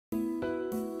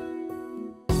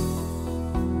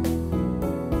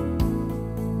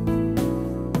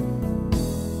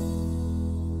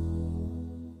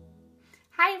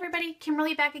Hi everybody,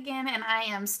 Kimberly back again, and I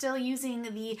am still using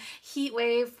the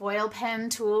Heatwave foil pen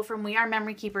tool from We Are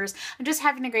Memory Keepers. I'm just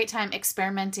having a great time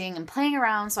experimenting and playing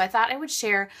around, so I thought I would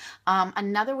share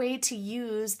another way to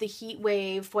use the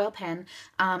Heatwave foil pen,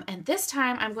 and this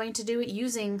time I'm going to do it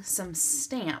using some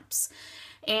stamps.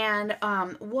 And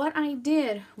what I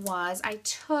did was I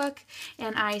took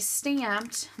and I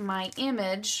stamped my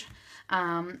image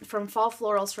from Fall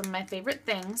Florals, from My Favorite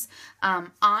Things,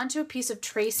 onto a piece of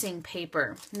tracing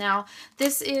paper. Now,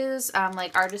 this is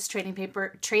like artist tracing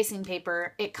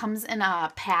paper. It comes in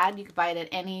a pad. You can buy it at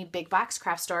any big box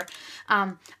craft store.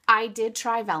 I did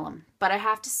try vellum, but I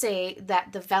have to say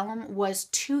that the vellum was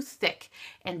too thick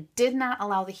and did not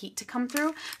allow the heat to come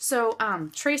through. So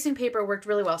tracing paper worked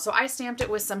really well. So I stamped it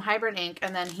with some hybrid ink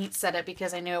and then heat set it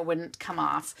because I knew it wouldn't come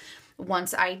off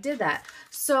once I did that.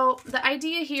 So the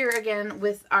idea here again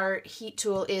with our heat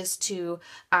tool is to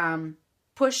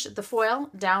push the foil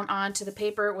down onto the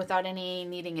paper without any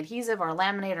needing adhesive or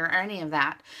laminate or any of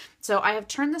that. So I have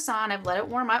turned this on, I've let it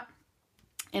warm up.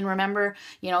 And remember,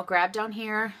 you know, grab down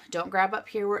here, don't grab up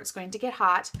here where it's going to get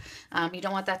hot. You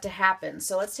don't want that to happen.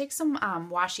 So let's take some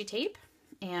washi tape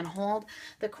and hold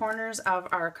the corners of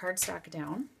our cardstock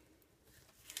down.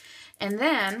 And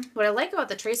then what I like about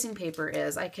the tracing paper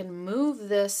is I can move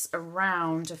this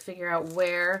around to figure out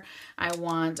where I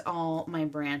want all my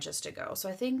branches to go. So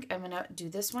I think I'm going to do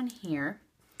this one here.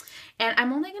 And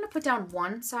I'm only going to put down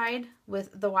one side with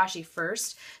the washi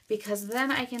first, because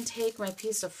then I can take my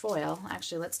piece of foil.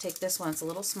 Actually, let's take this one. It's a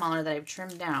little smaller that I've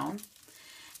trimmed down.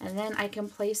 And then I can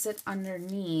place it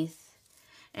underneath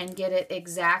and get it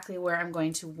exactly where I'm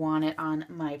going to want it on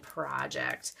my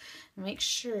project. Make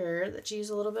sure that you use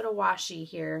a little bit of washi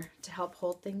here to help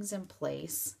hold things in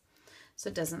place so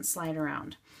it doesn't slide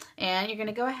around. And you're going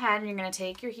to go ahead and you're going to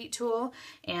take your heat tool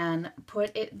and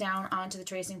put it down onto the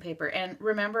tracing paper. And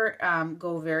remember,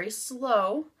 go very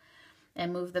slow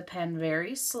and move the pen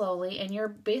very slowly. And you're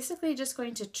basically just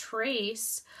going to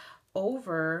trace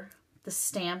over the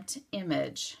stamped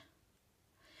image.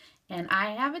 And I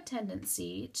have a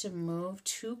tendency to move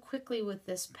too quickly with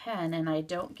this pen, and I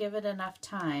don't give it enough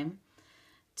time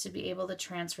to be able to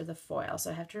transfer the foil.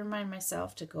 So I have to remind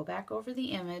myself to go back over the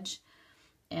image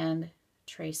and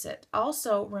trace it.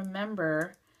 Also,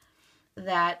 remember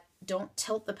that don't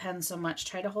tilt the pen so much.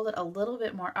 Try to hold it a little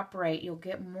bit more upright. You'll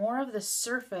get more of the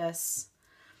surface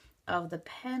of the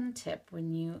pen tip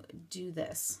when you do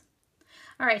this.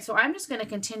 All right, so I'm just going to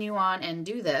continue on and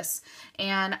do this,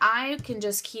 and I can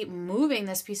just keep moving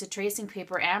this piece of tracing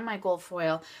paper and my gold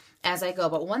foil as I go.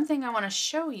 But one thing I want to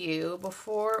show you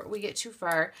before we get too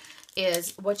far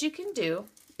is what you can do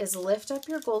is lift up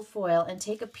your gold foil and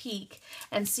take a peek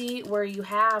and see where you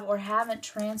have or haven't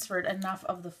transferred enough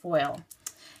of the foil.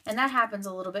 And that happens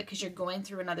a little bit because you're going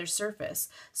through another surface.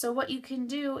 So what you can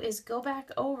do is go back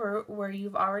over where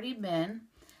you've already been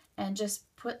and just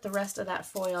put the rest of that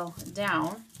foil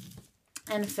down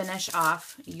and finish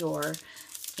off your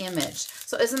image.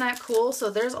 So isn't that cool? So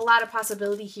there's a lot of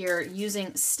possibility here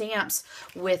using stamps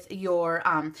with your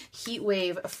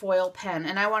Heatwave foil pen.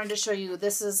 And I wanted to show you,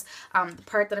 this is the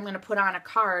part that I'm going to put on a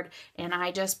card, and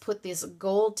I just put these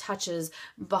gold touches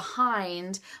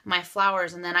behind my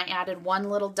flowers, and then I added one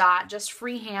little dot just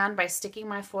freehand by sticking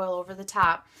my foil over the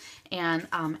top, and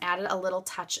added a little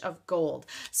touch of gold.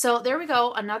 So there we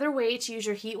go, another way to use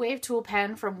your Heatwave tool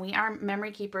pen from We Are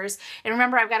Memory Keepers. And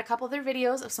remember, I've got a couple other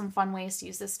videos of some fun ways to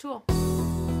use this tool.